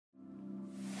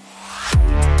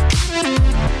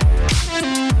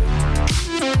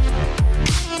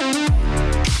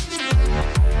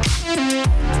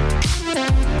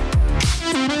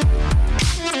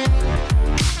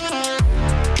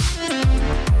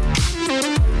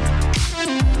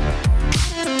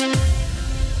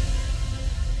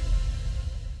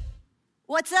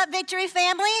What's up, Victory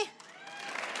family?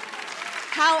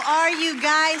 How are you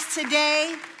guys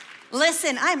today?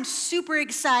 Listen, I'm super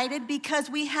excited because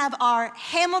we have our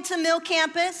Hamilton Mill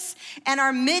campus and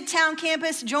our Midtown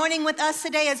campus joining with us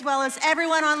today, as well as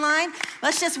everyone online.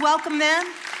 Let's just welcome them.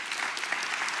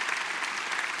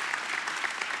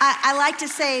 I like to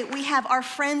say we have our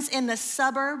friends in the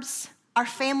suburbs, our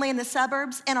family in the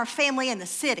suburbs, and our family in the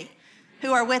city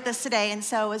who are with us today, and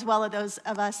so as well as those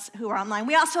of us who are online.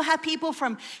 We also have people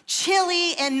from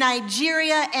Chile and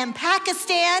Nigeria and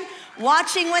Pakistan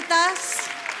watching with us.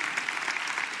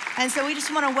 And so we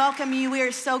just want to welcome you. We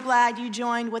are so glad you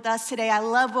joined with us today. I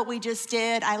love what we just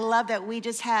did. I love that we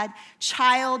just had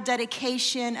child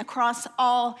dedication across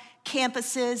all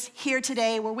campuses here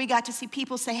today, where we got to see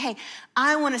people say, hey,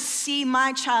 I want to see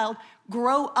my child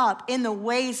grow up in the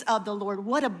ways of the Lord.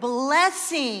 What a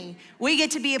blessing we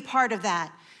get to be a part of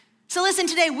that. So listen,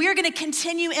 today we're gonna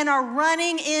continue in our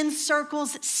Running in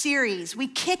Circles series. We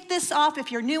kicked this off,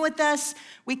 if you're new with us,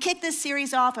 we kicked this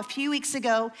series off a few weeks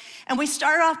ago, and we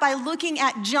started off by looking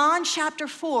at John chapter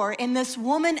 4 in this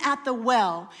woman at the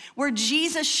well, where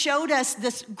Jesus showed us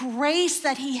this grace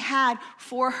that he had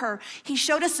for her. He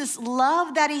showed us this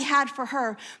love that he had for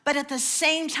her, but at the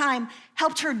same time,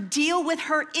 helped her deal with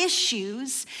her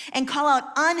issues and call out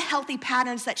unhealthy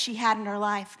patterns that she had in her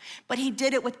life. But he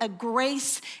did it with a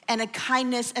grace and a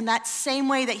kindness, and that same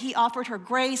way that he offered her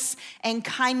grace and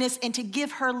kindness and to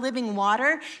give her living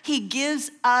water, he gives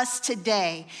us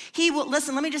today. He will,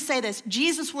 listen, let me just say this.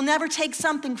 Jesus will never take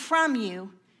something from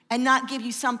you and not give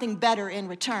you something better in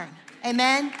return.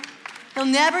 Amen? He'll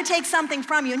never take something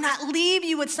from you and not leave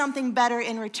you with something better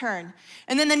in return.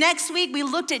 And then the next week, we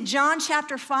looked at John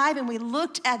chapter 5, and we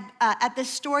looked at this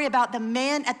story about the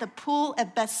man at the pool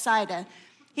of Bethsaida.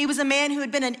 He was a man who had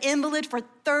been an invalid for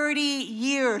 30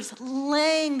 years,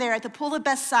 laying there at the pool of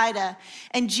Bethsaida.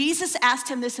 And Jesus asked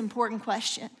him this important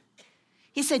question.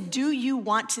 He said, do you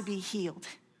want to be healed?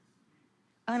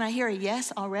 And I hear a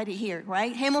yes already here,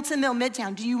 right? Hamilton Mill,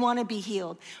 Midtown, do you want to be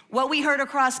healed? What we heard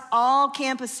across all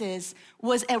campuses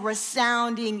was a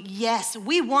resounding yes.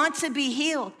 We want to be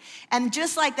healed. And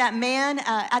just like that man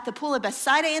at the pool of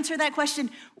Bethsaida answered that question,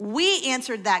 we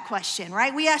answered that question,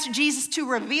 right? We asked Jesus to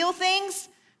reveal things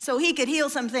so he could heal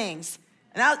some things.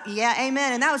 And yeah,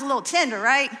 amen. And that was a little tender,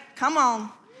 right? Come on.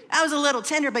 That was a little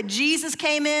tender, but Jesus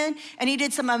came in and he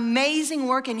did some amazing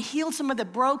work and healed some of the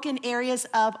broken areas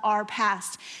of our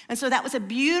past. And so that was a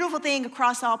beautiful thing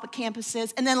across all the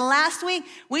campuses. And then last week,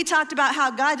 we talked about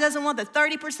how God doesn't want the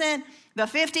 30%, the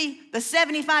 50, the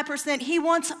 75%. He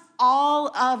wants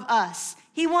all of us.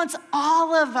 He wants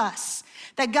all of us.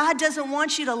 That God doesn't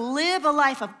want you to live a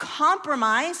life of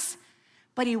compromise,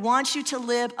 but he wants you to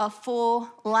live a full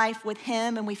life with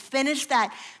him. And we finished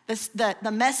the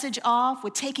message off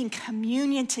with taking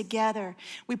communion together.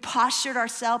 We postured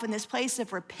ourselves in this place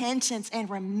of repentance and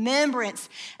remembrance.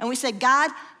 And we said, God,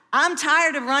 I'm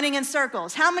tired of running in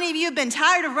circles. How many of you have been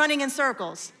tired of running in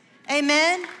circles?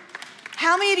 Amen.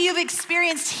 How many of you have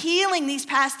experienced healing these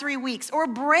past 3 weeks or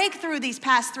breakthrough these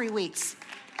past 3 weeks?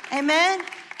 Amen.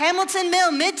 Hamilton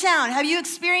Mill, Midtown, have you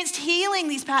experienced healing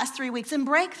these past 3 weeks and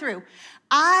breakthrough?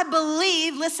 I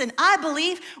believe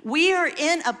we are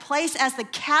in a place as the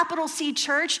capital C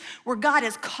church where God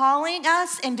is calling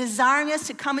us and desiring us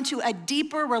to come into a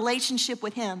deeper relationship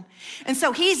with him. And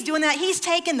so he's doing that. He's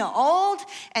taking the old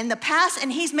and the past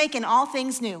and he's making all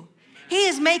things new. He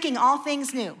is making all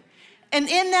things new. And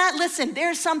in that, listen,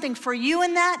 there's something for you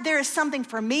in that. There is something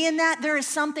for me in that. There is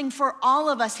something for all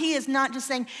of us. He is not just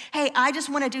saying, hey, I just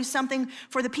want to do something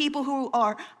for the people who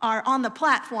are on the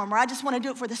platform, or I just want to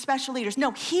do it for the special leaders.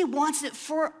 No, he wants it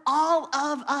for all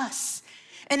of us.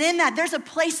 And in that, there's a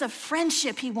place of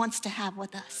friendship he wants to have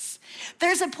with us.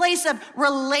 There's a place of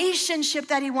relationship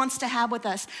that he wants to have with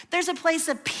us. There's a place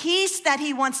of peace that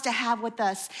he wants to have with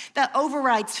us that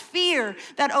overrides fear,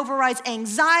 that overrides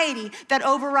anxiety, that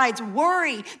overrides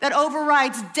worry, that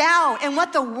overrides doubt and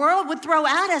what the world would throw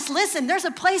at us. Listen, there's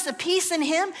a place of peace in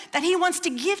him that he wants to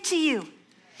give to you.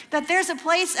 That there's a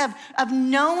place of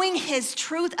knowing his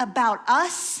truth about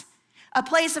us, a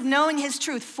place of knowing his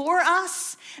truth for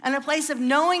us, and a place of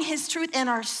knowing his truth in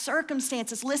our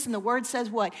circumstances. Listen, the word says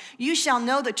what? You shall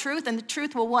know the truth, and the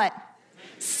truth will what?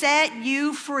 Set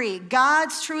you free.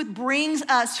 God's truth brings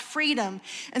us freedom.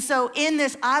 And so in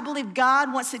this, I believe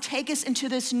God wants to take us into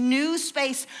this new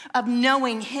space of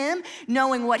knowing him,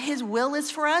 knowing what his will is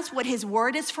for us, what his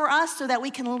word is for us, so that we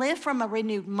can live from a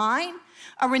renewed mind,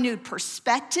 a renewed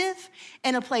perspective,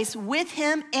 in a place with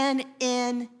him and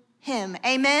in him.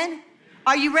 Amen?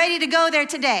 Are you ready to go there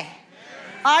today?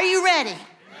 Are you ready?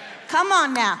 Come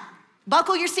on now.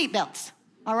 Buckle your seatbelts,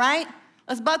 all right?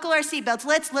 Let's buckle our seatbelts.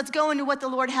 Let's go into what the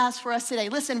Lord has for us today.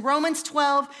 Listen, Romans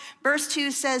 12, verse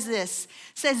 2 says this.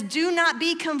 It says, do not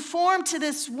be conformed to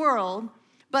this world,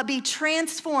 but be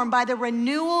transformed by the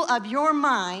renewal of your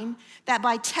mind, that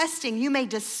by testing you may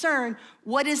discern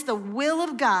what is the will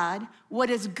of God, what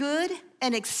is good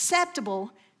and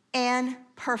acceptable and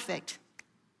perfect.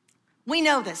 We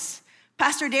know this.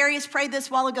 Pastor Darius prayed this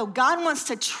a while ago. God wants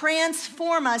to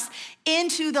transform us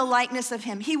into the likeness of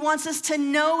him. He wants us to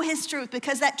know his truth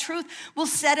because that truth will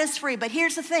set us free. But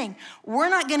here's the thing. We're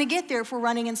not going to get there if we're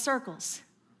running in circles.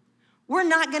 We're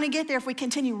not going to get there if we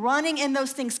continue running in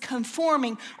those things,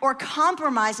 conforming or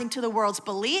compromising to the world's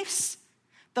beliefs,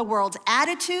 the world's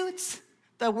attitudes,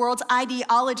 the world's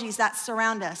ideologies that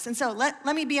surround us. And so let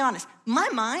me be honest. My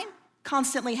mind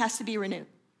constantly has to be renewed.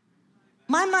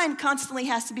 My mind constantly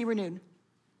has to be renewed.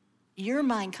 Your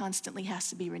mind constantly has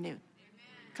to be renewed. Amen.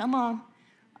 Come on.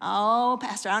 Oh,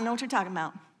 Pastor, I don't know what you're talking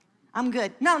about. I'm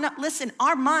good. No, listen,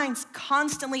 our minds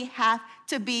constantly have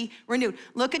to be renewed.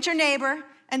 Look at your neighbor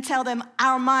and tell them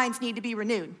our minds need to be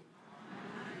renewed.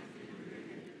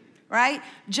 Right?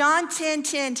 John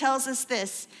 10:10 tells us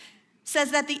this,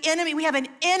 says that we have an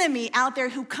enemy out there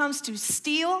who comes to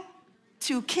steal,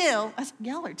 to kill,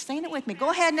 y'all are saying it with me, go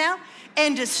ahead now,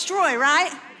 and destroy,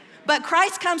 right? But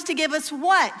Christ comes to give us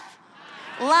what?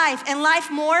 Life, and life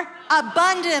more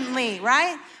abundantly,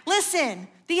 right? Listen,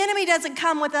 the enemy doesn't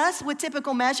come with us with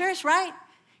typical measures, right?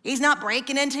 He's not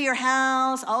breaking into your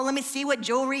house. Oh, let me see what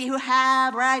jewelry you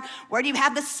have, right? Where do you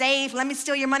have the safe? Let me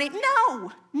steal your money.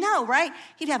 No, right?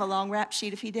 He'd have a long rap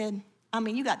sheet if he did. I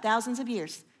mean, you got thousands of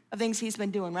years of things he's been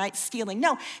doing, right? Stealing.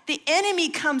 No, the enemy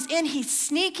comes in, he's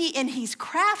sneaky and he's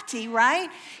crafty, right?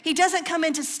 He doesn't come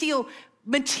in to steal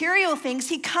material things.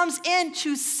 He comes in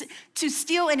to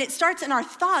steal, and it starts in our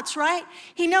thoughts, right?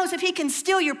 He knows if he can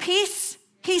steal your peace,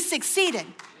 he's succeeded.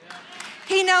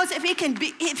 He knows if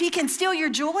he can steal your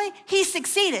joy, he's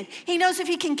succeeded. He knows if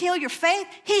he can kill your faith,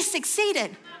 he's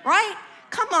succeeded, right?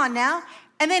 Come on now.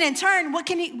 And then in turn, what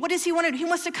does he want to do? He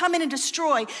wants to come in and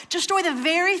destroy the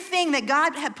very thing that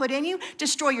God had put in you,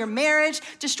 destroy your marriage,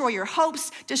 destroy your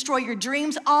hopes, destroy your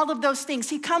dreams, all of those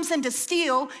things. He comes in to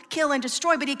steal, kill, and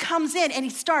destroy, but he comes in and he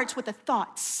starts with the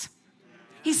thoughts.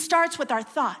 He starts with our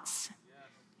thoughts.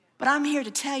 But I'm here to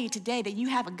tell you today that you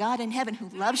have a God in heaven who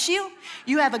loves you.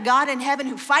 You have a God in heaven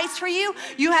who fights for you.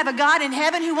 You have a God in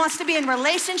heaven who wants to be in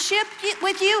relationship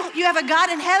with you. You have a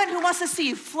God in heaven who wants to see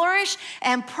you flourish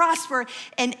and prosper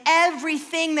in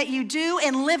everything that you do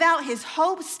and live out his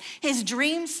hopes, his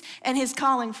dreams, and his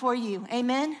calling for you.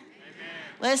 Amen? Amen.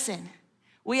 Listen,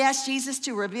 we asked Jesus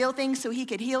to reveal things so he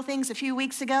could heal things a few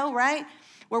weeks ago, right?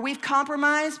 Where we've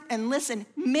compromised. And listen,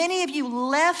 many of you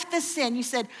left the sin. You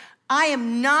said, I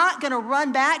am not gonna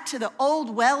run back to the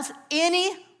old wells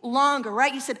any longer,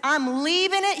 right? You said, I'm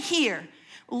leaving it here,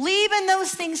 leaving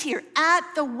those things here at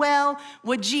the well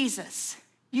with Jesus.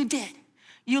 You did,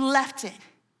 you left it,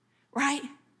 right?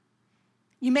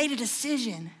 You made a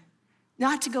decision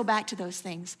not to go back to those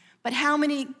things. But how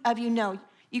many of you know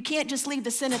you can't just leave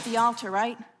the sin at the altar,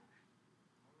 right?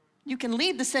 You can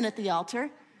leave the sin at the altar,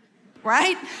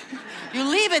 right? You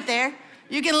leave it there.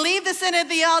 You can leave the sin at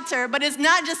the altar, but it's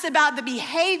not just about the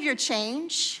behavior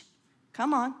change.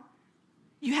 Come on.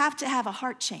 You have to have a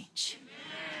heart change.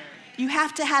 You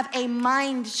have to have a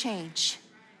mind change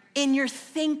in your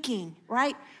thinking,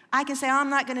 right? I can say, oh, I'm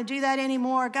not gonna do that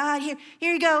anymore. God, here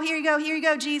you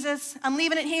go, Jesus. I'm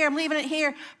leaving it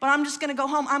here, but I'm just gonna go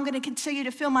home. I'm gonna continue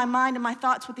to fill my mind and my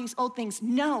thoughts with these old things.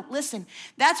 No, listen,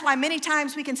 that's why many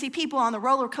times we can see people on the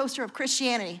roller coaster of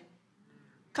Christianity.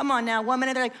 Come on now, 1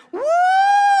 minute they're like, woo!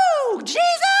 Jesus,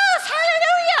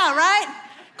 hallelujah, right?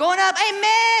 Going up,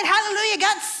 amen, hallelujah,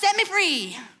 God set me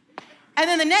free. And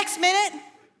then the next minute,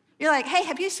 you're like, hey,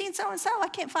 have you seen so-and-so? I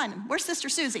can't find him. Where's Sister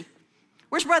Susie?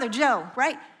 Where's Brother Joe,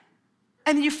 right?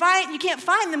 And you can't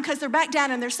find them because they're back down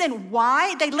in their sin.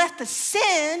 Why? They left the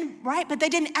sin, right? But they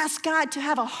didn't ask God to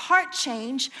have a heart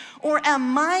change or a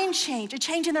mind change, a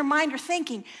change in their mind or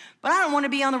thinking. But I don't want to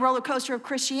be on the roller coaster of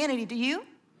Christianity, do you?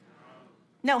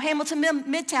 No, Hamilton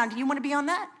Midtown, do you want to be on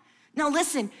that? Now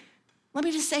listen, let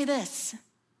me just say this.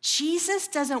 Jesus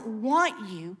doesn't want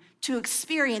you to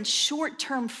experience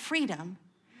short-term freedom,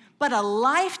 but a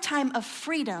lifetime of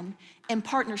freedom in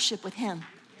partnership with him.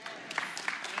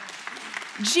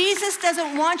 Jesus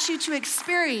doesn't want you to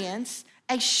experience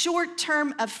a short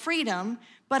term of freedom,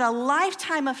 but a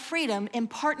lifetime of freedom in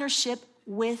partnership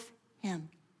with him.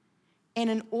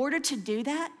 And in order to do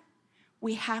that,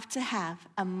 we have to have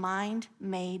a mind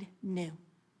made new.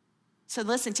 So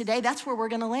listen, today that's where we're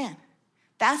gonna land.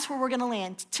 That's where we're gonna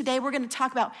land. Today we're gonna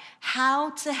talk about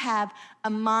how to have a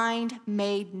mind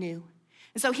made new.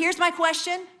 And so here's my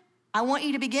question. I want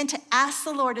you to begin to ask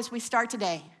the Lord as we start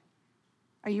today.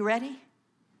 Are you ready?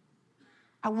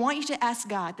 I want you to ask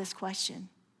God this question.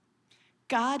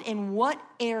 God, in what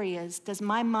areas does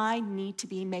my mind need to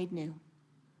be made new?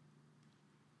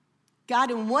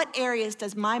 God, in what areas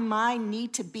does my mind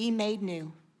need to be made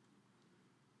new?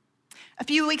 A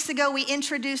few weeks ago, we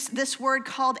introduced this word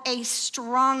called a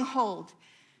stronghold.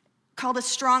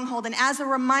 And as a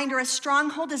reminder, a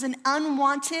stronghold is an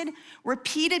unwanted,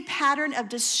 repeated pattern of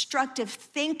destructive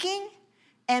thinking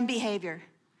and behavior.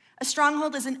 A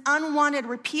stronghold is an unwanted,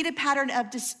 repeated pattern of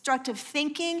destructive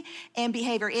thinking and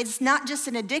behavior. It's not just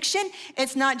an addiction.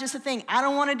 It's not just a thing. I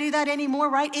don't want to do that anymore,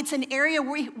 right? It's an area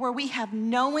where we have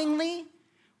knowingly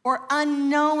or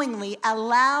unknowingly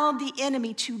allowed the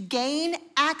enemy to gain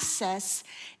access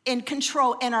and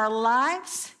control in our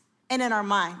lives and in our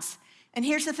minds. And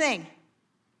here's the thing.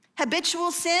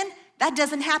 Habitual sin, that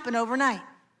doesn't happen overnight.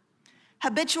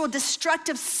 Habitual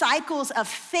destructive cycles of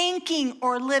thinking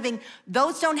or living,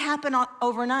 those don't happen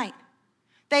overnight.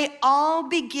 They all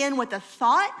begin with a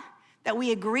thought that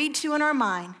we agreed to in our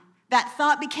mind. That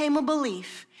thought became a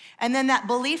belief. And then that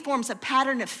belief forms a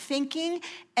pattern of thinking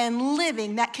and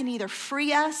living that can either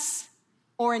free us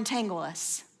or entangle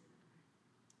us.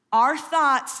 Our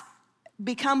thoughts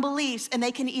become beliefs, and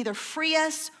they can either free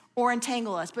us or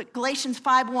entangle us. But Galatians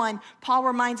 5:1, Paul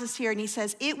reminds us here, and he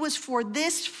says, it was for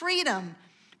this freedom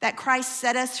that Christ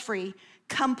set us free,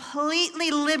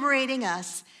 completely liberating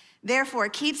us. Therefore,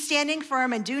 keep standing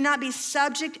firm and do not be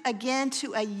subject again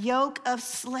to a yoke of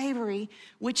slavery,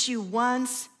 which you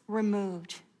once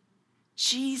removed.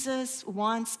 Jesus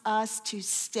wants us to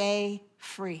stay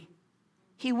free.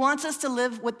 He wants us to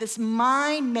live with this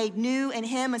mind made new in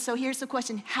him. And so here's the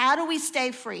question. How do we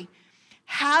stay free?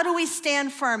 How do we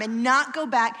stand firm and not go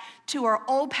back to our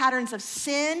old patterns of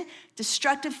sin,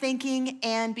 destructive thinking,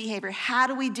 and behavior? How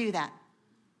do we do that?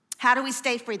 How do we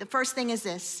stay free? The first thing is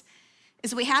this,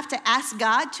 is we have to ask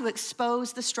God to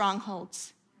expose the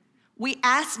strongholds. We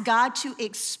ask God to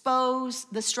expose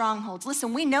the strongholds.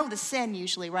 Listen, we know the sin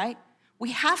usually, right?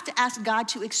 We have to ask God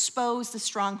to expose the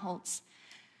strongholds.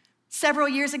 Several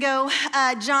years ago,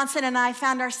 Johnson and I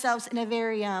found ourselves in a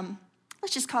very,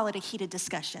 let's just call it a heated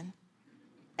discussion.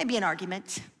 Maybe an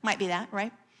argument, might be that,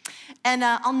 right? And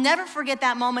I'll never forget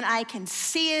that moment. I can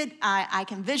see it, I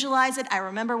can visualize it. I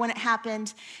remember when it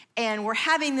happened, and we're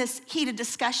having this heated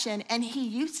discussion, and he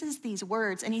uses these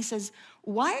words, and he says,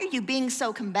 why are you being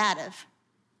so combative?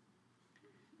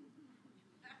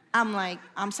 I'm like,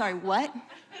 I'm sorry, what?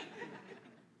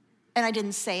 And I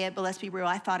didn't say it, but let's be real,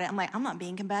 I thought it. I'm like, I'm not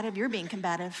being combative, you're being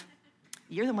combative.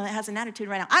 You're the one that has an attitude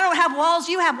right now. I don't have walls,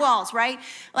 you have walls, right?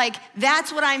 Like,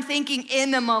 that's what I'm thinking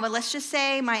in the moment. Let's just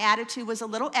say my attitude was a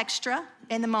little extra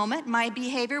in the moment. My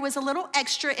behavior was a little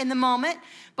extra in the moment,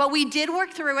 but we did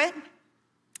work through it.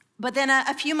 But then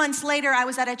a few months later, I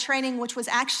was at a training, which was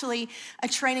actually a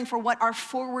training for what our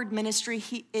forward ministry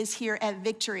is here at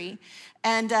Victory.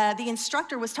 And the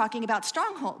instructor was talking about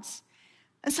strongholds.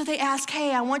 And so they asked,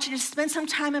 hey, I want you to spend some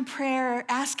time in prayer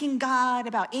asking God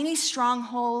about any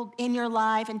stronghold in your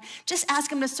life and just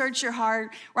ask him to search your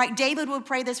heart, right? David would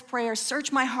pray this prayer,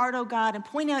 search my heart, oh God, and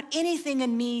point out anything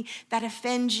in me that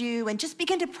offends you, and just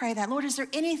begin to pray that. Lord, is there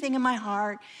anything in my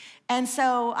heart? And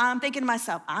so I'm thinking to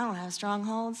myself, I don't have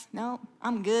strongholds. No,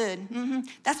 I'm good.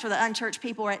 That's for the unchurched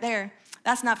people right there.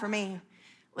 That's not for me.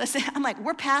 Listen, I'm like,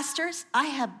 we're pastors. I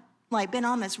have been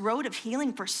on this road of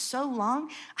healing for so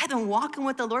long. I've been walking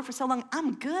with the Lord for so long.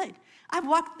 I'm good. I've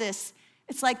walked this.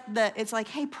 It's like,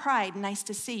 hey, pride, nice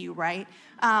to see you, right?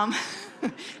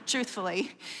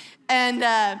 Truthfully. And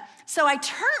so I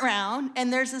turn around,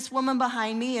 and there's this woman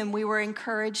behind me, and we were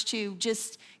encouraged to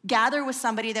just gather with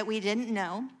somebody that we didn't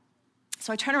know.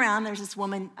 So I turn around, there's this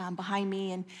woman behind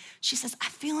me, and she says, I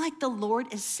feel like the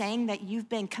Lord is saying that you've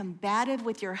been combative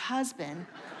with your husband.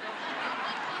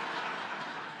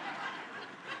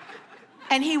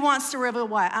 And he wants to reveal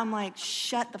why. I'm like,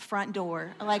 shut the front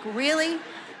door. Like, really?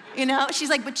 You know, she's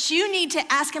like, but you need to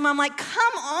ask him. I'm like,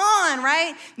 come on,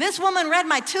 right? This woman read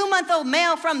my 2-month-old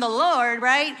mail from the Lord,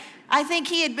 right? I think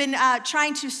he had been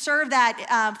trying to serve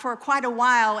that for quite a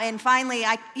while. And finally,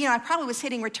 I probably was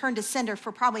hitting return to sender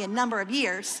for probably a number of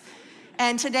years.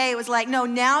 And today it was like, no,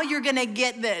 now you're gonna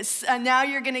get this. Now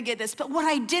you're gonna get this. But what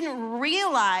I didn't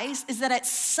realize is that at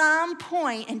some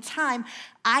point in time,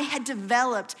 I had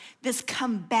developed this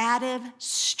combative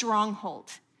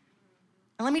stronghold.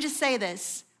 And let me just say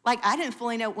this. Like, I didn't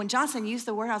fully know. When Johnson used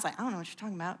the word, I was like, I don't know what you're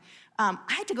talking about. I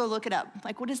had to go look it up.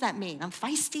 Like, what does that mean? I'm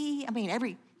feisty? I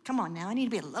mean, come on now, I need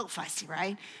to be a little feisty,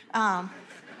 right?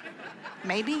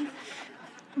 Maybe.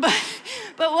 But,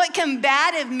 but what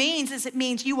combative means is it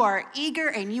means you are eager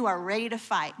and you are ready to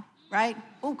fight, right?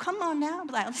 Oh, come on now.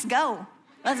 Like, let's go.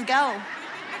 Let's go.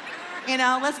 You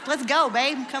know, let's go,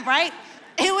 babe. Come, right?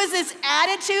 It was this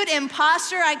attitude and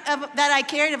posture that I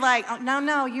carried of like, oh,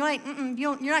 no, you ain't,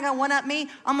 you're not gonna one-up me.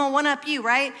 I'm gonna one-up you,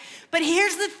 right? But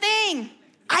here's the thing.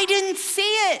 I didn't see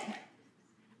it.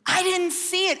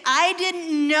 I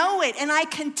didn't know it. And I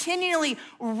continually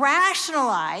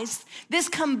rationalized this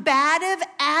combative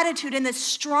attitude and this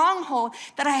stronghold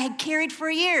that I had carried for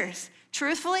years.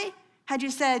 Truthfully, had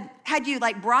you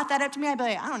like brought that up to me, I'd be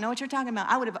like, I don't know what you're talking about.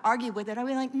 I would have argued with it. I'd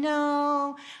be like,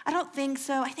 no, I don't think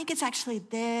so. I think it's actually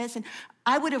this. And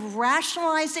I would have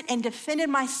rationalized it and defended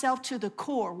myself to the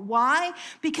core. Why?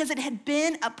 Because it had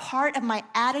been a part of my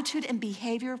attitude and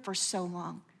behavior for so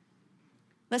long.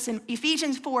 Listen,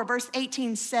 Ephesians 4, verse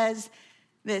 18 says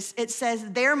this. It says,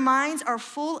 their minds are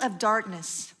full of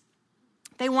darkness.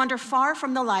 They wander far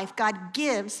from the life God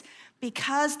gives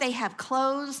because they have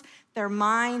closed their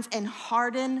minds and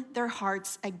hardened their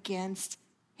hearts against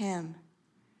him.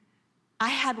 I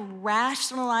had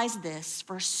rationalized this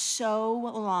for so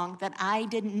long that I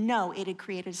didn't know it had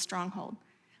created a stronghold.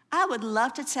 I would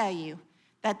love to tell you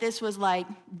that this was like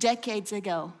decades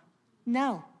ago.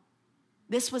 No,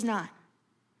 this was not.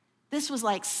 This was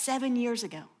like 7 years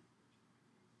ago.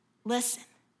 Listen,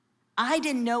 I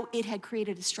didn't know it had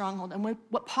created a stronghold. And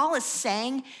what Paul is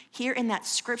saying here in that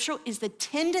scripture is the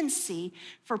tendency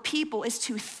for people is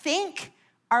to think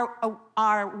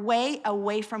our way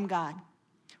away from God.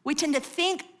 We tend to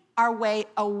think our way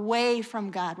away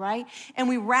from God, right? And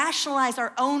we rationalize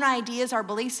our own ideas, our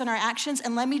beliefs, and our actions.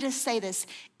 And let me just say this,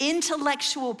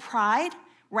 intellectual pride,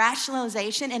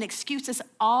 rationalization, and excuses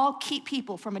all keep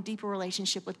people from a deeper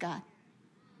relationship with God.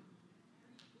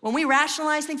 When we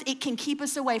rationalize things, it can keep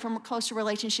us away from a closer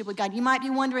relationship with God. You might be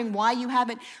wondering why you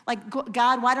haven't, like,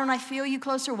 God, why don't I feel you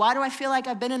closer? Why do I feel like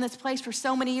I've been in this place for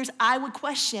so many years? I would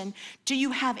question, do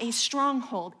you have a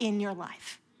stronghold in your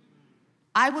life?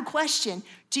 I would question,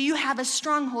 do you have a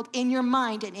stronghold in your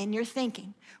mind and in your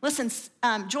thinking? Listen,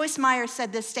 Joyce Meyer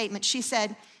said this statement. She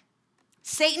said,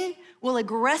 Satan will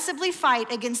aggressively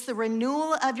fight against the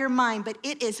renewal of your mind, but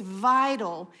it is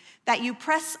vital that you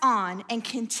press on and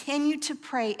continue to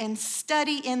pray and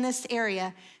study in this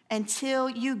area until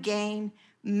you gain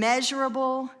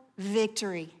measurable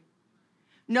victory.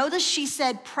 Notice she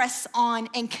said press on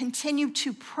and continue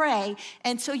to pray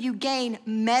until you gain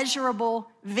measurable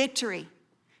victory.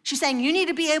 She's saying you need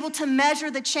to be able to measure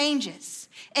the changes.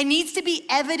 It needs to be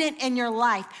evident in your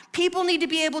life. People need to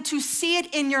be able to see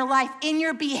it in your life, in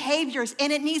your behaviors,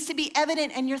 and it needs to be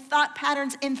evident in your thought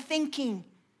patterns and thinking.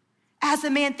 As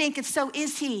a man thinketh, so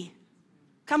is he.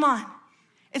 Come on.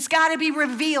 It's got to be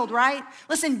revealed, right?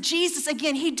 Listen, Jesus,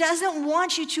 again, he doesn't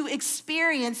want you to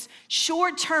experience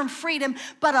short-term freedom,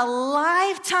 but a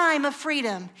lifetime of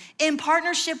freedom in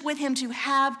partnership with him to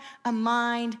have a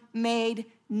mind made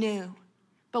new.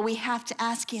 But we have to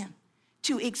ask him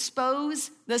to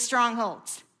expose the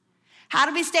strongholds. How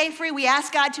do we stay free? We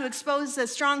ask God to expose the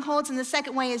strongholds. And the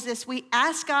second way is this. We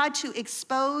ask God to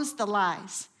expose the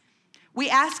lies. We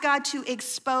ask God to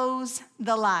expose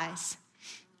the lies.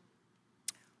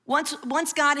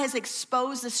 Once God has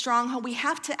exposed the stronghold, we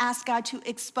have to ask God to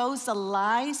expose the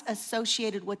lies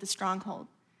associated with the stronghold.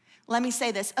 Let me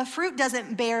say this. A tree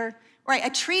doesn't bear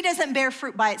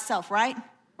fruit by itself, right?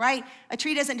 A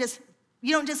tree doesn't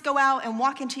you don't just go out and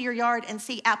walk into your yard and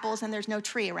see apples and there's no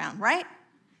tree around, right?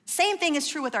 Same thing is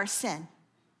true with our sin.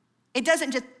 It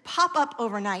doesn't just pop up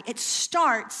overnight. It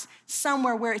starts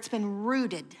somewhere where it's been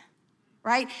rooted,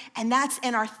 right? And that's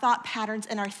in our thought patterns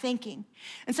and our thinking.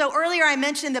 And so earlier I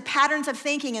mentioned the patterns of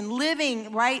thinking and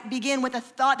living, right, begin with a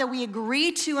thought that we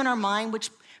agree to in our mind,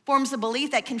 which forms a belief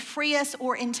that can free us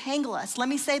or entangle us. Let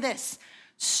me say this.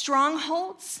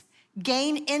 Strongholds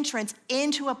gain entrance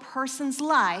into a person's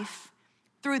life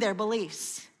through their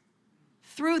beliefs.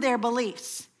 Through their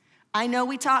beliefs. I know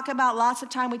we talk about lots of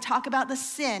time, we talk about the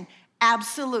sin.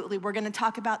 Absolutely, we're gonna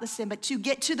talk about the sin, but to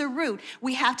get to the root,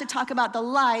 we have to talk about the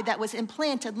lie that was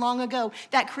implanted long ago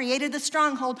that created the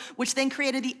stronghold, which then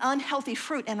created the unhealthy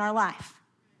fruit in our life.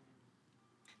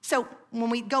 So when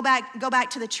we go back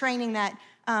to the training that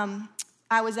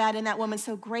I was at, and that woman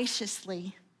so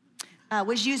graciously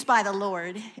was used by the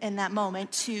Lord in that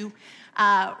moment to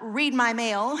read my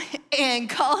mail and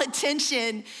call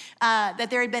attention that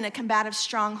there had been a combative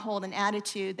stronghold and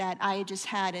attitude that I had just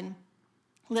had and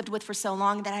lived with for so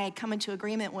long that I had come into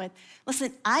agreement with.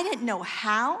 Listen, I didn't know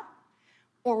how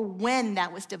or when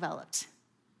that was developed.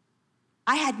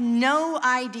 I had no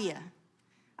idea.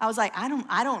 I was like, I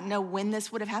don't know when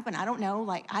this would have happened. I don't know,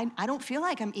 like, I don't feel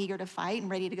like I'm eager to fight and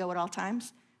ready to go at all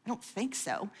times. I don't think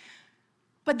so.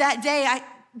 But that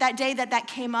day that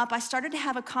came up, I started to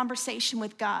have a conversation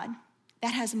with God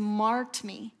that has marked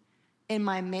me in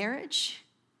my marriage,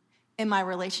 in my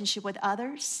relationship with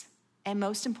others, and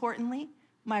most importantly,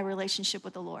 my relationship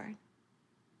with the Lord.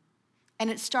 And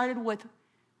it started with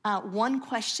one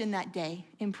question that day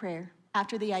in prayer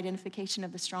after the identification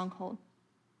of the stronghold.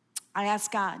 I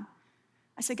asked God,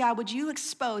 I said, God, would you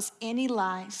expose any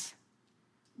lies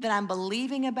that I'm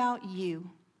believing about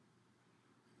you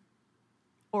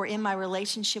or in my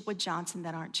relationship with Johnson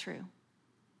that aren't true?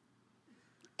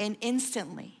 And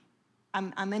instantly,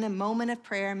 I'm in a moment of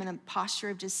prayer. I'm in a posture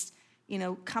of just,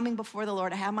 coming before the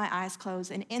Lord. I have my eyes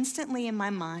closed, and instantly in my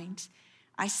mind,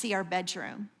 I see our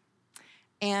bedroom.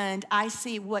 And I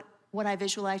see what I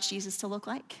visualize Jesus to look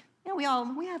like. We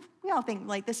all think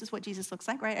like this is what Jesus looks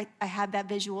like, right? I have that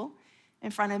visual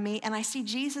in front of me, and I see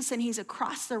Jesus, and he's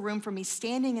across the room from me,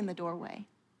 standing in the doorway.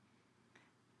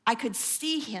 I could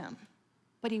see him,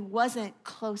 but he wasn't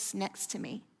close next to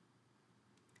me.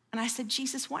 And I said,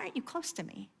 Jesus, why aren't you close to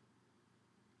me?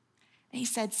 And he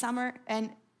said, Summer, and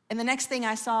the next thing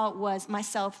I saw was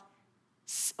myself.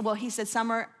 Well, he said,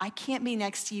 Summer, I can't be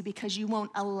next to you because you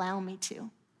won't allow me to.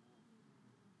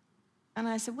 And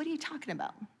I said, what are you talking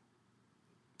about?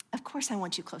 Of course I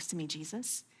want you close to me,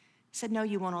 Jesus. He said, no,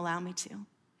 you won't allow me to.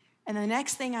 And the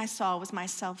next thing I saw was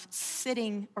myself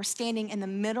sitting or standing in the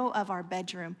middle of our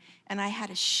bedroom, and I had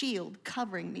a shield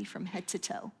covering me from head to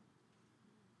toe.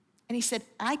 And he said,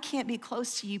 I can't be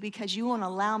close to you because you won't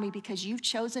allow me, because you've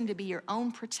chosen to be your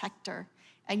own protector,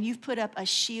 and you've put up a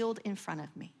shield in front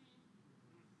of me.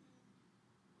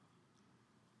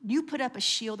 You put up a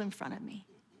shield in front of me.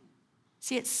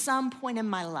 See, at some point in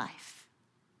my life,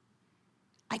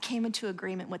 I came into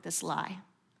agreement with this lie,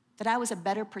 that I was a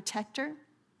better protector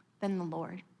than the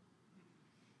Lord.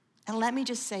 And let me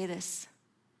just say this.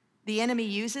 The enemy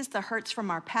uses the hurts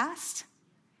from our past.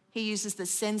 He uses the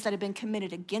sins that have been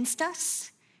committed against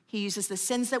us. He uses the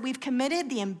sins that we've committed,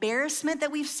 the embarrassment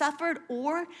that we've suffered,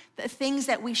 or the things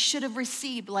that we should have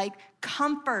received, like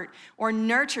comfort or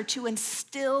nurture, to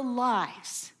instill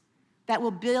lies that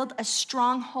will build a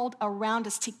stronghold around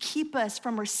us to keep us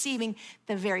from receiving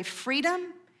the very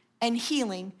freedom and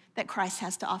healing that Christ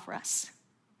has to offer us.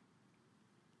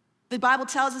 The Bible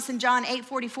tells us in John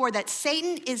 8:44 that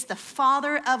Satan is the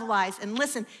father of lies. And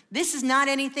listen, this is not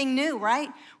anything new, right?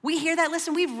 We hear that.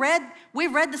 Listen, we've read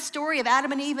the story of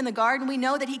Adam and Eve in the garden. We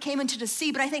know that he came in to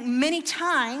deceive, but I think many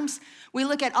times we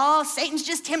look at, Satan's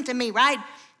just tempting me, right?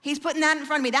 He's putting that in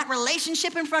front of me, that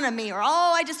relationship in front of me, or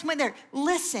I just went there.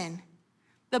 Listen,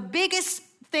 the biggest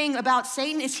thing about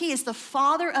Satan is he is the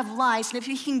father of lies. And if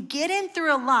he can get in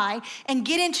through a lie and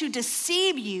get in to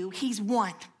deceive you, he's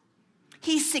won.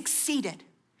 He's succeeded.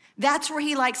 That's where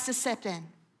he likes to step in.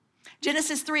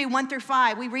 Genesis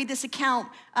 3:1-5, we read this account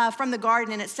from the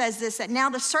garden, and it says this, that now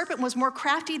the serpent was more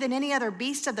crafty than any other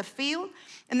beast of the field,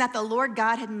 and that the Lord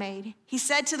God had made. He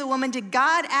said to the woman, did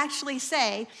God actually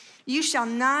say, you shall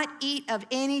not eat of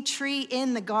any tree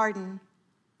in the garden?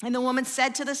 And the woman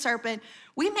said to the serpent,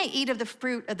 we may eat of the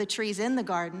fruit of the trees in the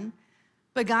garden,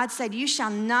 but God said, you shall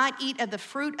not eat of the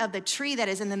fruit of the tree that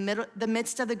is in the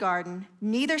midst of the garden,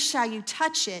 neither shall you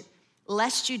touch it,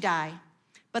 lest you die.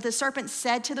 But the serpent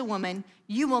said to the woman,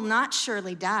 you will not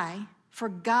surely die, for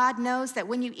God knows that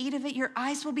when you eat of it, your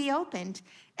eyes will be opened,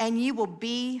 and you will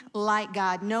be like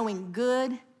God, knowing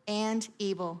good and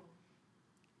evil.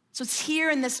 So it's here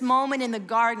in this moment in the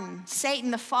garden,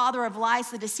 Satan, the father of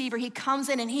lies, the deceiver, he comes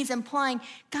in and he's implying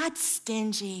God's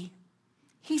stingy,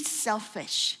 he's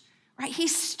selfish. Right?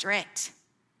 He's strict.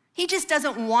 He just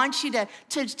doesn't want you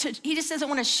he just doesn't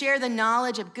want to share the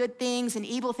knowledge of good things and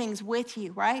evil things with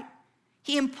you, right?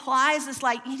 He implies this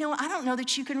like, I don't know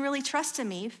that you can really trust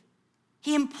him, Eve.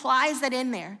 He implies that in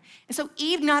there. And so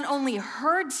Eve not only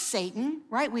heard Satan,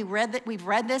 right? We've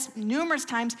read this numerous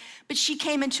times, but she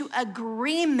came into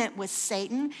agreement with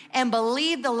Satan and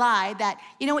believed the lie that,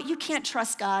 you can't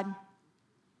trust God.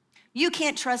 You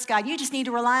can't trust God. You just need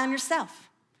to rely on yourself.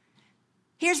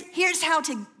 Here's how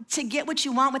to get what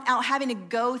you want without having to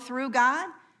go through God.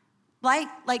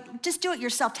 Like just do it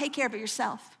yourself. Take care of it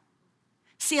yourself.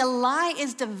 See, a lie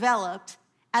is developed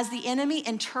as the enemy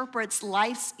interprets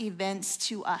life's events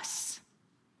to us.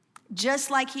 Just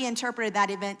like he interpreted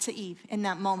that event to Eve in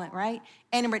that moment, right?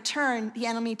 And in return, the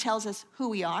enemy tells us who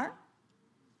we are.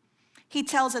 He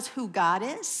tells us who God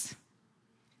is.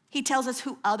 He tells us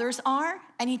who others are.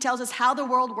 And he tells us how the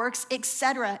world works,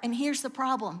 etc. And here's the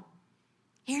problem.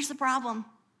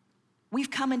 We've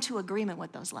come into agreement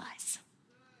with those lies.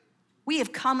 we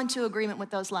have come into agreement with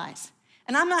those lies.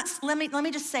 And I'm not, let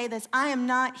me just say this. I am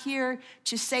not here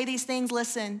to say these things,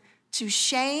 listen, to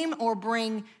shame or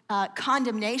bring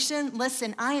condemnation.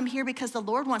 Listen, I am here because the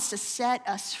Lord wants to set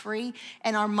us free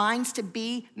and our minds to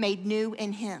be made new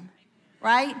in him,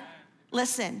 right?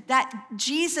 Listen, that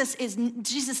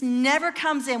Jesus never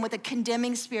comes in with a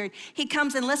condemning spirit. He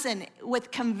comes in, listen,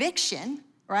 with conviction,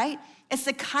 right? It's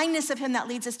the kindness of him that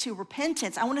leads us to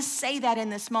repentance. I want to say that in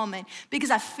this moment because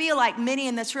I feel like many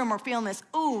in this room are feeling this,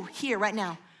 ooh, here right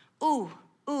now. Ooh,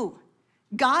 ooh.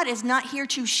 God is not here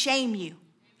to shame you.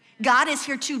 God is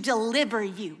here to deliver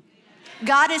you.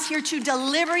 God is here to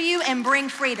deliver you and bring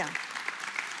freedom.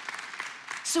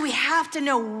 So we have to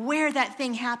know where that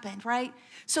thing happened, right?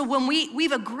 So when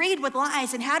we've agreed with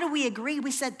lies, and how do we agree?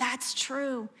 We said, that's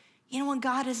true. You know what?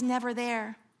 God is never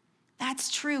there. That's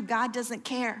true. God doesn't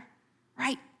care,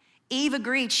 right? Eve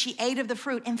agreed. She ate of the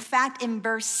fruit. In fact, in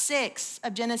verse 6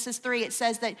 of Genesis 3, it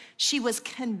says that she was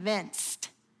convinced.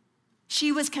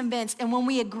 She was convinced. And when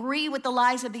we agree with the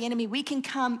lies of the enemy, we can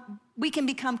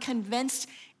become convinced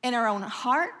in our own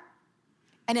heart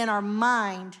and in our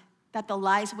mind that the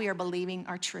lies we are believing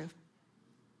are true.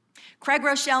 Craig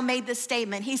Rochelle made this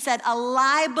statement. He said, a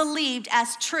lie believed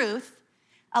as truth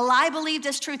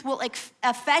will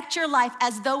affect your life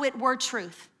as though it were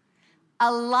truth.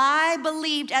 A lie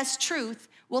believed as truth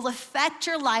will affect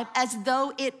your life as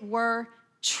though it were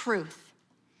truth.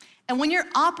 And when you're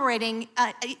operating,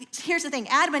 here's the thing,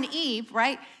 Adam and Eve,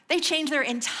 right? They changed their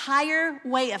entire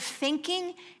way of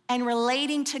thinking and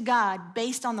relating to God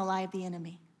based on the lie of the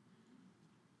enemy.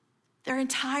 Their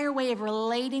entire way of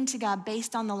relating to God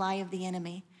based on the lie of the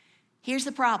enemy. Here's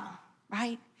the problem,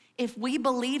 right? If we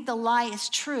believe the lie is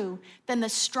true, then the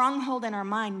stronghold in our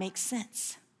mind makes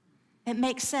sense. It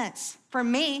makes sense. For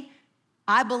me,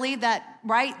 I believe that,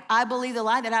 right? I believe the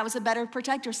lie that I was a better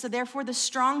protector. So therefore, the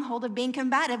stronghold of being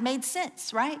combative made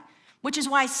sense, right? Which is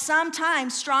why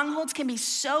sometimes strongholds can be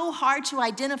so hard to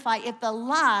identify. If the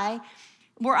lie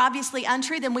were obviously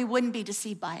untrue, then we wouldn't be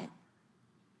deceived by it.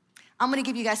 I'm gonna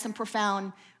give you guys some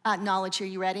profound knowledge here.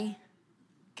 You ready?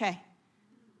 Okay.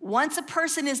 Once a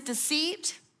person is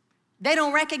deceived, they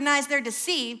don't recognize they're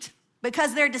deceived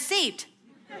because they're deceived.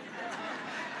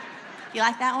 You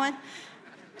like that one?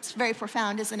 It's very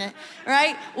profound, isn't it?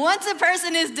 Right? Once a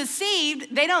person is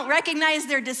deceived, they don't recognize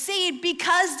they're deceived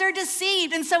because they're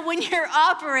deceived. And so when you're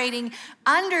operating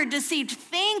under deceived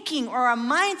thinking or a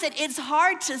mindset, it's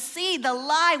hard to see the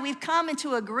lie we've come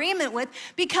into agreement with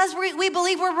because we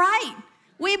believe we're right.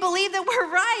 We believe that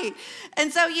we're right.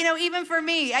 And so, even for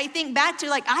me, I think back to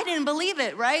I didn't believe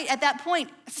it, right? At that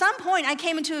point, some point I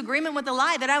came into agreement with the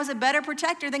lie that I was a better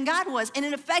protector than God was. And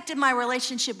it affected my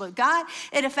relationship with God.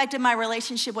 It affected my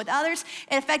relationship with others.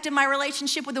 It affected my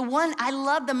relationship with the one I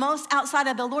love the most outside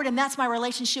of the Lord. And that's my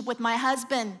relationship with my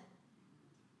husband.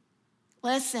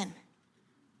 Listen,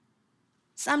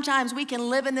 sometimes we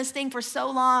can live in this thing for so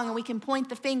long and we can point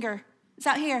the finger. It's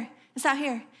out here. It's out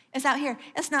here. It's out here.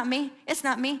 It's not me. It's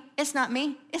not me. It's not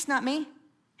me. It's not me.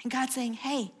 And God's saying,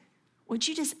 hey, would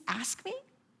you just ask me?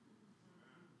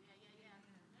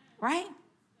 Right?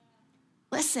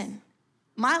 Listen,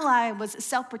 my lie was a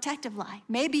self-protective lie.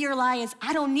 Maybe your lie is,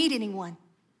 I don't need anyone.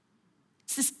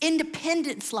 It's this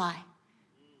independence lie.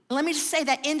 Let me just say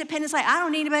that independence lie, I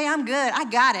don't need anybody, I'm good, I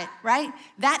got it, right?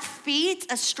 That feeds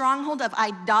a stronghold of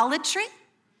idolatry,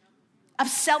 of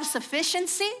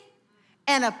self-sufficiency,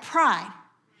 and of pride.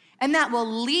 And that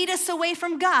will lead us away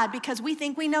from God because we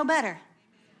think we know better.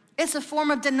 It's a form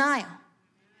of denial.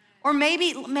 Or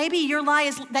maybe your lie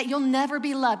is that you'll never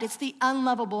be loved. It's the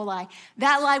unlovable lie.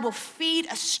 That lie will feed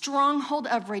a stronghold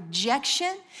of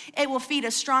rejection. It will feed a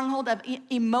stronghold of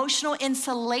emotional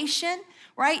insulation,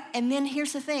 right? And then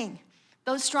here's the thing.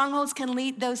 Those strongholds can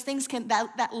lead, the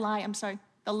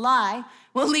lie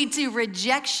will lead to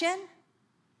rejection,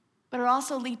 but it'll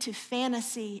also lead to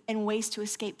fantasy and ways to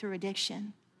escape through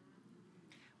addiction.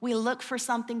 We look for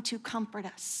something to comfort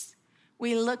us.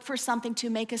 We look for something to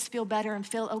make us feel better and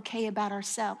feel okay about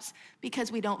ourselves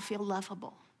because we don't feel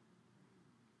lovable.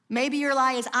 Maybe your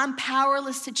lie is, I'm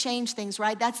powerless to change things,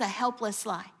 right? That's a helpless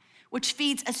lie, which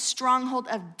feeds a stronghold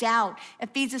of doubt. It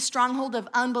feeds a stronghold of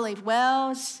unbelief.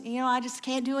 Well, I just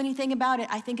can't do anything about it.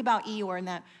 I think about Eeyore and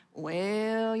that,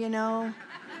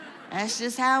 that's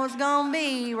just how it's gonna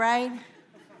be, right?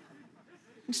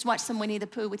 Just watch some Winnie the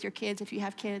Pooh with your kids if you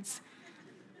have kids.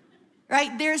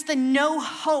 Right? There's the no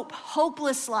hope,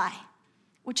 hopeless lie,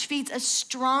 which feeds a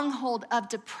stronghold of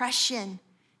depression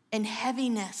and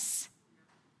heaviness.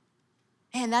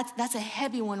 And that's a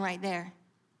heavy one right there.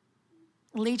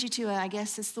 It'll lead you to, I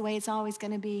guess it's the way it's always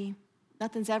gonna be.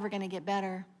 Nothing's ever gonna get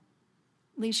better.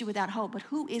 leaves you without hope. But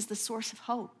who is the source of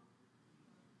hope?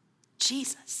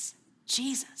 Jesus.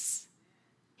 Jesus.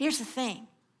 Here's the thing.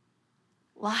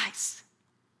 Lies.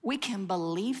 We can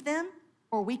believe them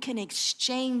or we can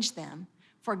exchange them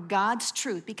for God's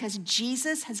truth because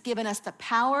Jesus has given us the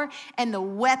power and the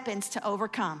weapons to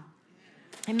overcome.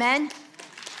 Amen?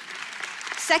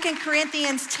 2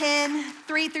 Corinthians 10,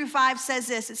 3-5 says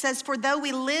this. It says, for though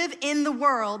we live in the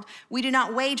world, we do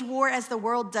not wage war as the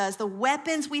world does. The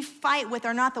weapons we fight with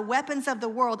are not the weapons of the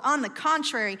world. On the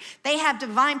contrary, they have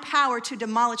divine power to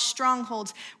demolish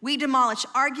strongholds. We demolish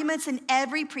arguments and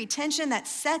every pretension that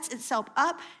sets itself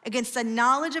up against the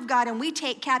knowledge of God, and we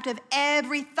take captive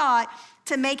every thought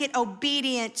to make it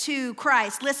obedient to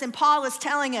Christ. Listen, Paul is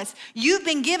telling us, you've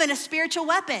been given a spiritual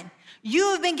weapon.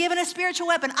 You have been given a spiritual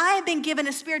weapon. I have been given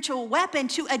a spiritual weapon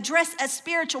to address a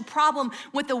spiritual problem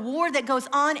with the war that goes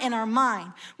on in our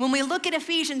mind. When we look at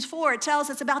Ephesians 4, it tells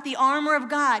us about the armor of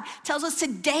God. It tells us to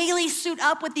daily suit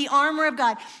up with the armor of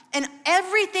God. And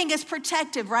everything is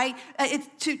protective, right? It's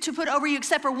to put over you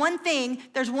except for one thing.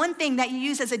 There's one thing that you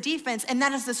use as a defense, and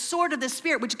that is the sword of the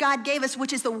Spirit, which God gave us,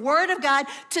 which is the word of God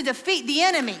to defeat the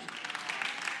enemy.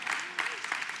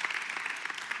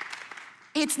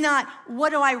 It's not,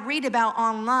 what do I read about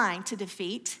online to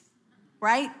defeat,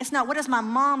 right? It's not, what does my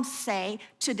mom say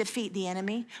to defeat the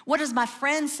enemy? What does my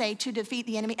friend say to defeat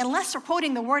the enemy? Unless they're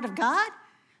quoting the word of God,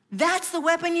 that's the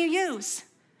weapon you use.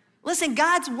 Listen,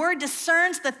 God's word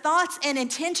discerns the thoughts and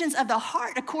intentions of the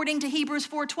heart according to Hebrews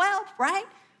 4:12, right?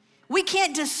 We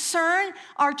can't discern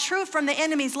our truth from the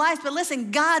enemy's lies, but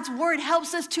listen, God's word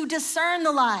helps us to discern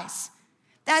the lies.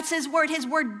 That's his word. His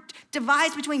word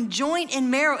divides between joint and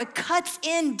marrow. It cuts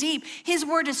in deep. His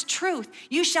word is truth.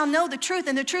 You shall know the truth,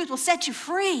 and the truth will set you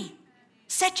free.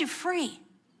 Set you free.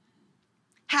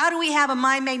 How do we have a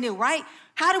mind made new, right?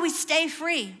 How do we stay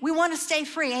free? We want to stay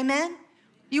free, amen?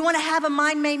 You want to have a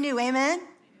mind made new, amen?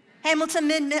 Hamilton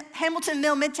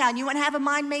Mill, Midtown, you want to have a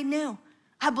mind made new.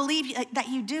 I believe that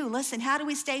you do. Listen, how do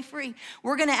we stay free?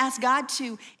 We're going to ask God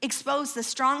to expose the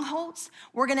strongholds.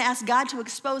 We're going to ask God to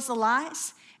expose the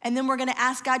lies. And then we're going to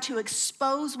ask God to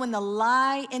expose when the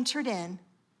lie entered in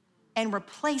and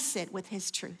replace it with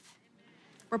his truth.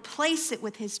 Replace it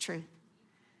with his truth.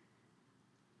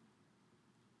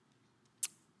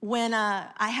 When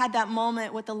I had that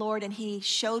moment with the Lord and he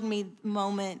showed me the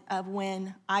moment of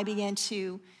when I began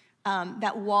to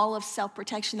that wall of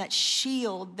self-protection, that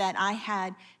shield that I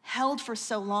had held for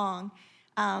so long,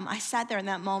 I sat there in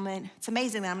that moment. It's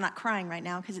amazing that I'm not crying right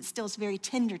now because it still is very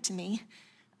tender to me.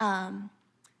 And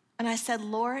I said,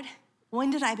 Lord,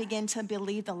 when did I begin to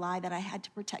believe the lie that I had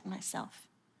to protect myself?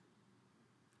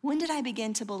 When did I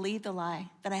begin to believe the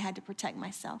lie that I had to protect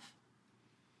myself?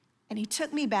 And he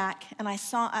took me back, and I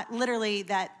saw literally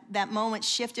that moment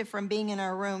shifted from being in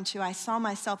our room to I saw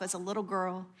myself as a little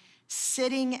girl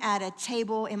sitting at a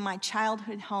table in my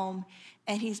childhood home,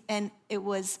 and it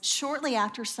was shortly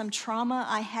after some trauma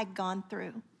I had gone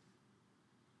through.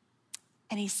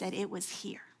 And he said, it was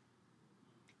here.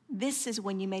 This is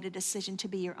when you made a decision to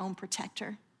be your own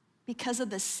protector because of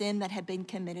the sin that had been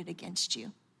committed against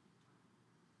you.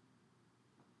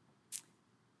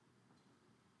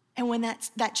 And when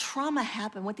that trauma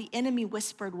happened, what the enemy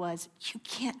whispered was, you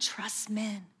can't trust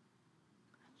men.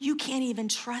 You can't even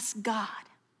trust God.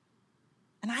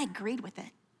 And I agreed with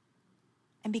it.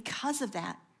 And because of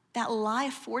that lie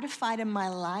fortified in my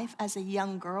life as a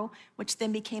young girl, which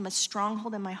then became a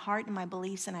stronghold in my heart and my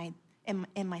beliefs and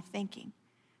in my thinking.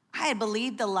 I had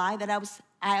believed the lie that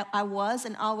I was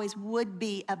and always would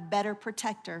be a better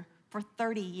protector for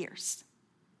 30 years.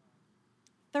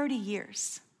 30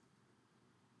 years.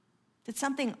 Did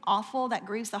something awful that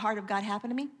grieves the heart of God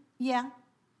happen to me? Yeah.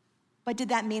 But did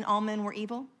that mean all men were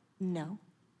evil? No,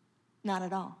 not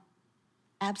at all.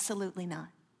 Absolutely not.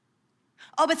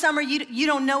 Oh, but Summer, you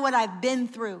don't know what I've been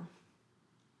through.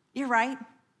 You're right.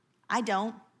 I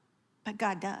don't, but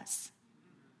God does.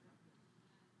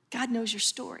 God knows your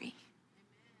story.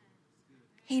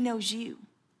 He knows you.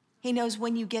 He knows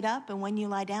when you get up and when you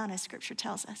lie down, as Scripture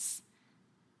tells us.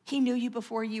 He knew you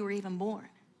before you were even born.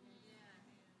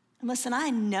 And listen, I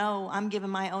know I'm giving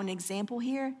my own example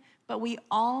here, but we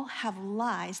all have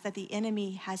lies that the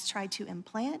enemy has tried to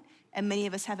implant, and many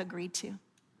of us have agreed to.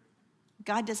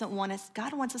 God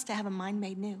wants us to have a mind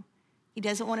made new. He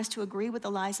doesn't want us to agree with the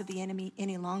lies of the enemy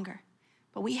any longer.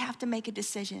 But we have to make a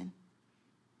decision.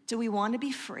 Do we want to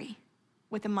be free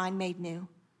with a mind made new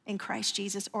in Christ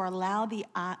Jesus, or allow the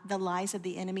lies of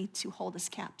the enemy to hold us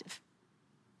captive?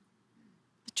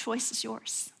 The choice is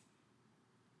yours,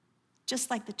 just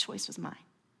like the choice was mine.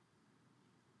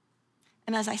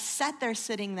 And as I sat there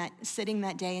sitting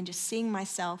that day and just seeing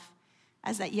myself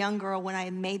as that young girl, when I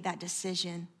had made that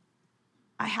decision,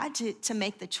 I had to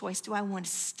make the choice. Do I want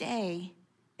to stay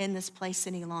in this place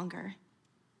any longer?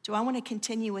 Do I want to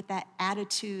continue with that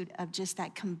attitude of just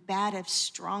that combative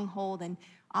stronghold and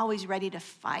always ready to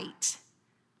fight,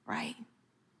 right?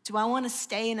 Do I want to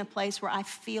stay in a place where I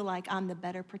feel like I'm the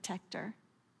better protector?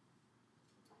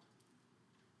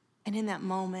 And in that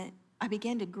moment, I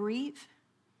began to grieve,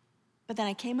 but then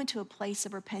I came into a place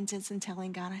of repentance and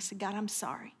telling God, I said, God, I'm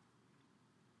sorry.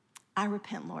 I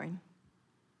repent, Lord.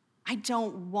 I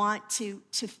don't want to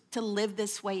live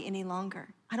this way any longer.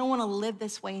 I don't want to live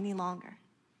this way any longer.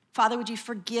 Father, would you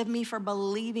forgive me for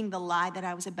believing the lie that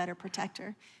I was a better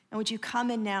protector? And would you come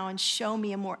in now and show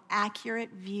me a more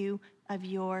accurate view of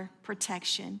your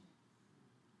protection?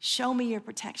 Show me your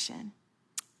protection.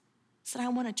 I said, I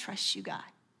want to trust you, God.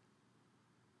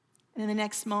 And in the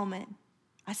next moment,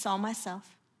 I saw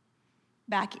myself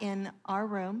back in our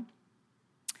room,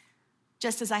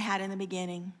 just as I had in the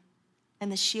beginning,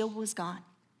 and the shield was gone.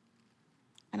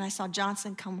 And I saw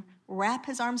Johnson come wrap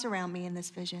his arms around me in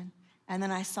this vision. And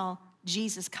then I saw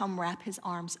Jesus come wrap his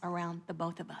arms around the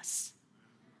both of us.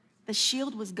 The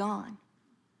shield was gone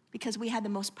because we had the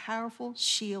most powerful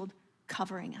shield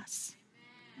covering us.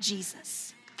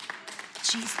 Jesus.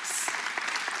 Jesus.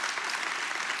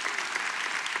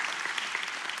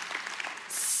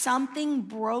 Something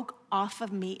broke off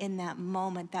of me in that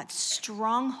moment. That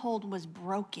stronghold was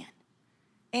broken.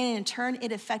 And in turn,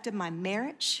 it affected my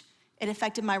marriage. It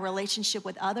affected my relationship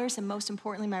with others, and most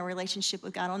importantly, my relationship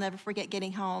with God. I'll never forget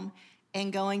getting home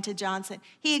and going to Johnson.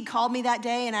 He had called me that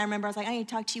day, and I remember I was like, I need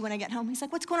to talk to you when I get home. He's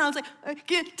like, what's going on? I was like, I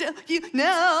can't tell you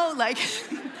now. Like,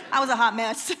 I was a hot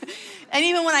mess. And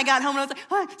even when I got home, I was like,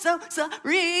 I'm so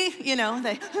sorry,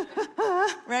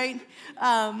 right?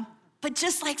 But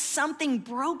just like something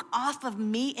broke off of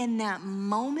me in that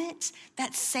moment,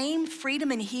 that same freedom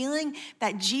and healing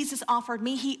that Jesus offered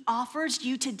me, he offers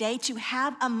you today to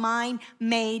have a mind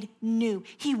made new.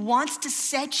 He wants to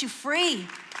set you free.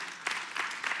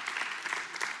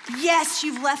 Yes,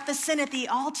 you've left the sin at the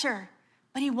altar,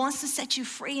 but he wants to set you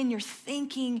free in your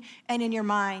thinking and in your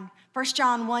mind. 1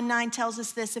 John 1:9 tells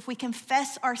us this: if we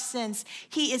confess our sins,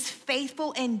 he is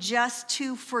faithful and just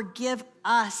to forgive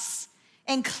us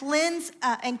and cleanse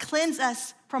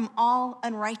us from all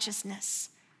unrighteousness.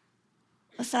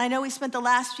 Listen, I know we spent the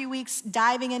last few weeks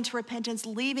diving into repentance,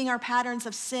 leaving our patterns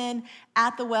of sin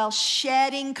at the well,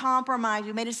 shedding compromise.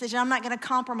 We made a decision, I'm not gonna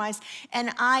compromise.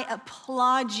 And I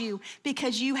applaud you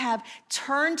because you have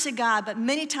turned to God. But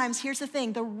many times, here's the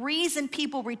thing, the reason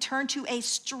people return to a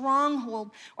stronghold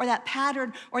or that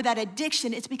pattern or that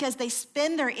addiction, it's because they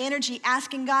spend their energy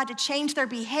asking God to change their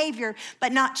behavior,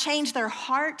 but not change their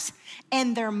heart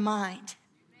and their mind.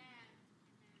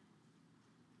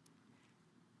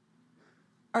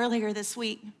 Earlier this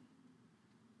week,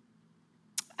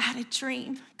 I had a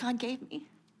dream God gave me.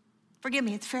 Forgive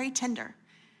me, it's very tender.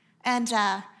 And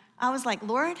I was like,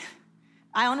 Lord,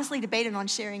 I honestly debated on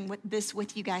sharing this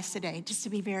with you guys today, just to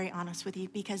be very honest with you,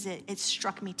 because it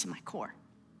struck me to my core.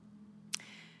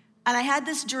 And I had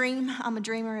this dream. I'm a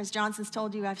dreamer, as Johnson's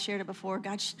told you, I've shared it before.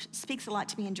 God speaks a lot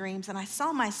to me in dreams. And I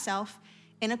saw myself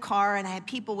in a car, and I had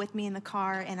people with me in the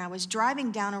car, and I was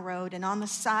driving down a road, and on the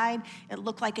side, it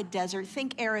looked like a desert.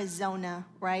 Think Arizona,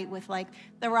 right? With like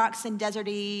the rocks and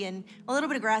deserty and a little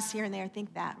bit of grass here and there.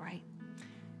 Think that, right?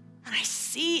 And I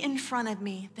see in front of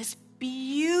me this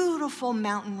beautiful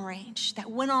mountain range that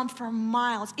went on for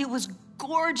miles. It was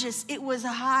gorgeous. It was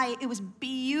high. It was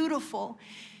beautiful.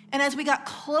 And as we got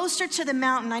closer to the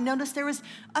mountain, I noticed there was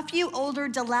a few older,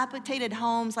 dilapidated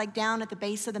homes like down at the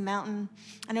base of the mountain.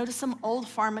 I noticed some old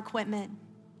farm equipment,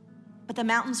 but the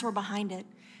mountains were behind it.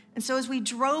 And so as we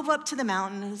drove up to the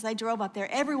mountain, as I drove up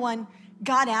there, everyone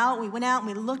got out. We went out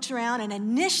and we looked around, and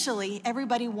initially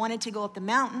everybody wanted to go up the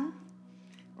mountain,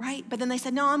 right? But then they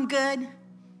said, no, I'm good.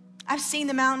 I've seen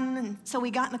the mountain. And so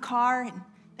we got in the car and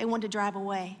they wanted to drive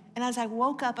away. And as I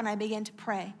woke up and I began to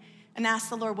pray and asked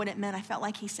the Lord what it meant, I felt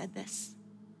like he said this.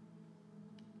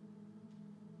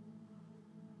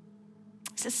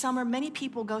 He says, Summer, many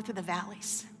people go through the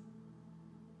valleys.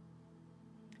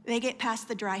 They get past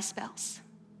the dry spells.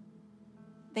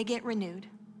 They get renewed.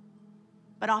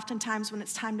 But oftentimes when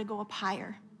it's time to go up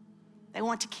higher, they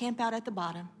want to camp out at the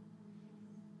bottom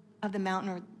of the mountain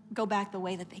or go back the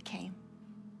way that they came,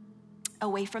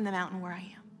 away from the mountain where I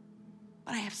am.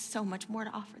 But I have so much more to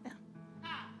offer them.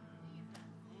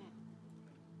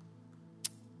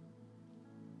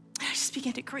 I just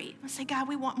began to grieve. I say, God,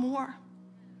 we want more.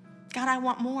 God, I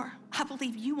want more. I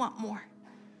believe you want more.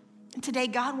 And today,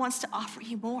 God wants to offer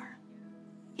you more.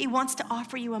 He wants to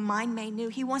offer you a mind made new.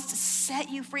 He wants to set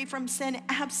you free from sin,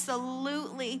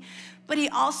 absolutely. But he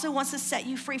also wants to set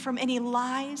you free from any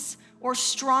lies or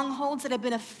strongholds that have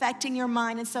been affecting your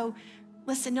mind. And so,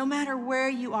 listen, no matter where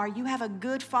you are, you have a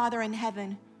good Father in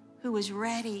heaven who is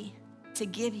ready to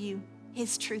give you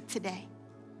his truth today.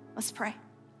 Let's pray.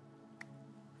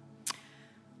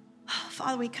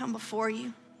 Father, we come before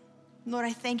you. Lord,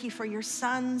 I thank you for your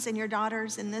sons and your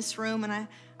daughters in this room, and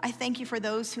I thank you for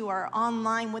those who are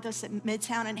online with us at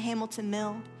Midtown and Hamilton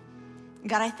Mill.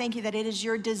 God, I thank you that it is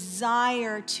your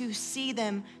desire to see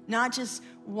them not just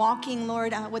walking,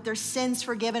 Lord, with their sins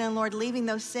forgiven and, Lord, leaving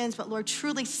those sins, but, Lord,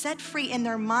 truly set free in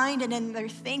their mind and in their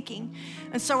thinking.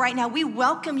 And so right now, we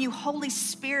welcome you, Holy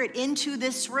Spirit, into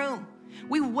this room.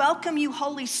 We welcome you,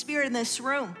 Holy Spirit, in this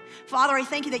room. Father, I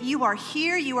thank you that you are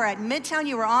here, you are at Midtown,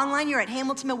 you are online, you're at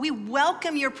Hamilton Mill. We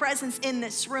welcome your presence in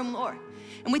this room, Lord.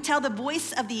 And we tell the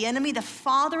voice of the enemy, the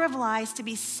father of lies, to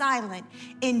be silent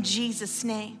in Jesus'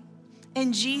 name.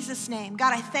 In Jesus' name.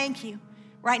 God, I thank you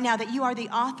right now that you are the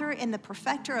author and the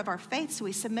perfecter of our faith, so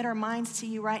we submit our minds to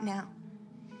you right now.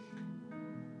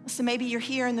 So maybe you're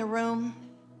here in the room.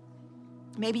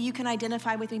 Maybe you can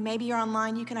identify with me. Maybe you're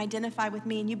online, you can identify with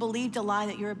me, and you believed a lie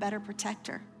that you're a better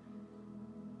protector.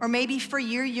 Or maybe for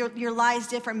you, your lie is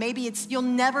different. Maybe it's you'll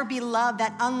never be loved,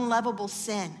 that unlovable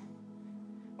sin.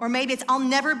 Or maybe it's I'll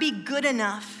never be good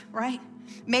enough, right?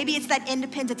 Maybe it's that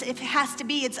independence, if it has to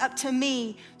be, it's up to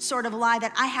me sort of lie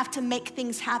that I have to make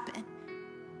things happen.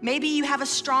 Maybe you have a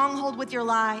stronghold with your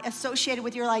lie, associated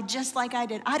with your lie, just like I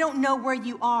did. I don't know where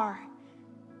you are,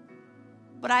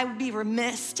 but I would be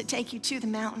remiss to take you to the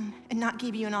mountain and not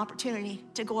give you an opportunity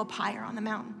to go up higher on the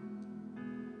mountain.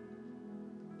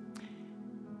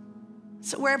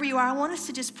 So wherever you are, I want us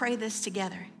to just pray this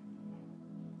together.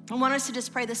 I want us to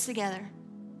just pray this together.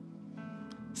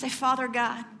 Say, Father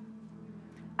God,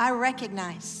 I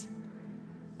recognize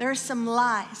there are some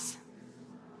lies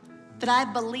that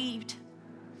I've believed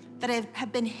that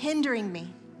have been hindering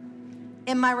me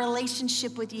in my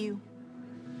relationship with you.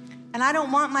 And I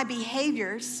don't want my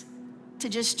behaviors to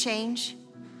just change.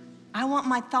 I want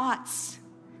my thoughts,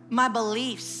 my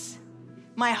beliefs,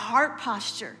 my heart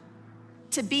posture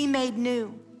to be made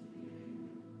new.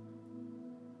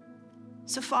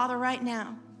 So Father, right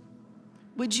now,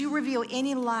 would you reveal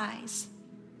any lies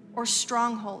or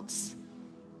strongholds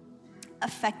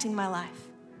affecting my life?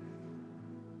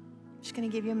 I'm just gonna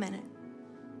give you a minute.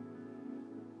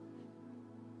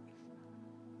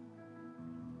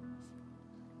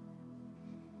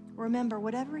 Remember,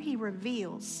 whatever he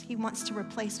reveals, he wants to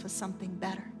replace with something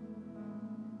better.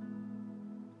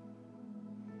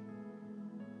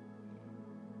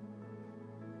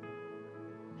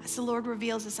 As the Lord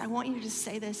reveals this, I want you to just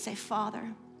say this, say,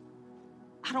 Father,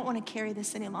 I don't want to carry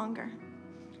this any longer.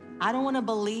 I don't want to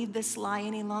believe this lie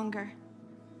any longer.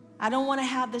 I don't want to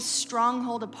have this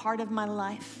stronghold a part of my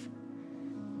life.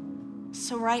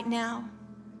 So right now,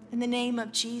 in the name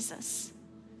of Jesus,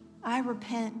 I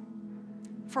repent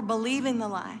for believing the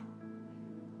lie.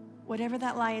 Whatever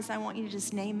that lie is, I want you to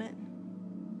just name it.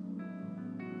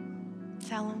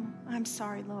 Tell him, I'm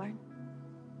sorry, Lord.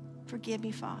 Forgive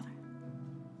me, Father.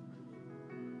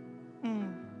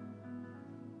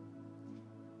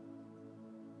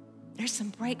 There's some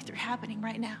breakthrough happening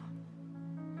right now.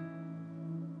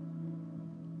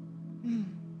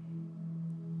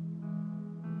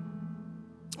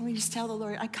 We just tell the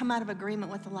Lord, I come out of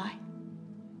agreement with the lie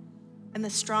and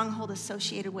the stronghold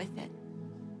associated with it.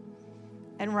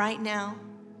 And right now,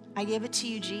 I give it to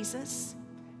you, Jesus.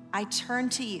 I turn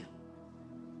to you.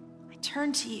 I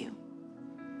turn to you.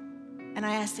 And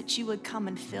I ask that you would come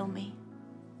and fill me.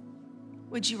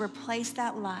 Would you replace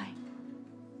that lie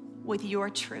with your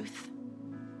truth?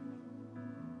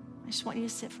 I just want you to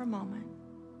sit for a moment.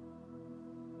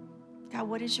 God,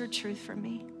 what is your truth for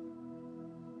me?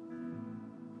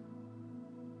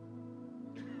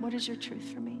 What is your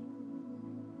truth for me?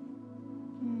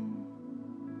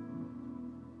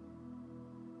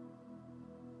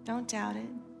 Don't doubt it.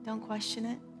 Don't question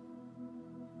it.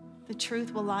 The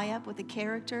truth will lie up with the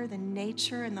character, the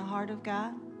nature, and the heart of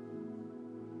God.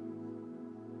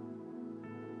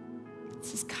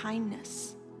 It's his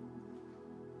kindness.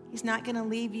 He's not going to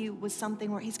leave you with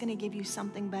something where he's going to give you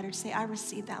something better. Say, I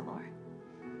receive that, Lord.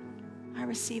 I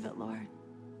receive it, Lord.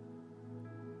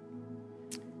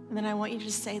 And then I want you to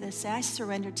just say this. Say, I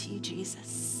surrender to you,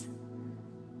 Jesus.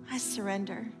 I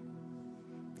surrender.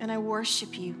 And I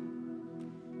worship you.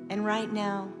 And right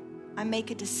now, I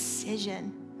make a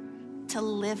decision to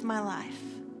live my life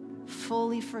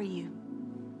fully for you.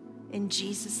 In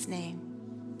Jesus'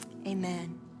 name,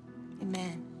 amen.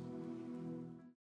 Amen.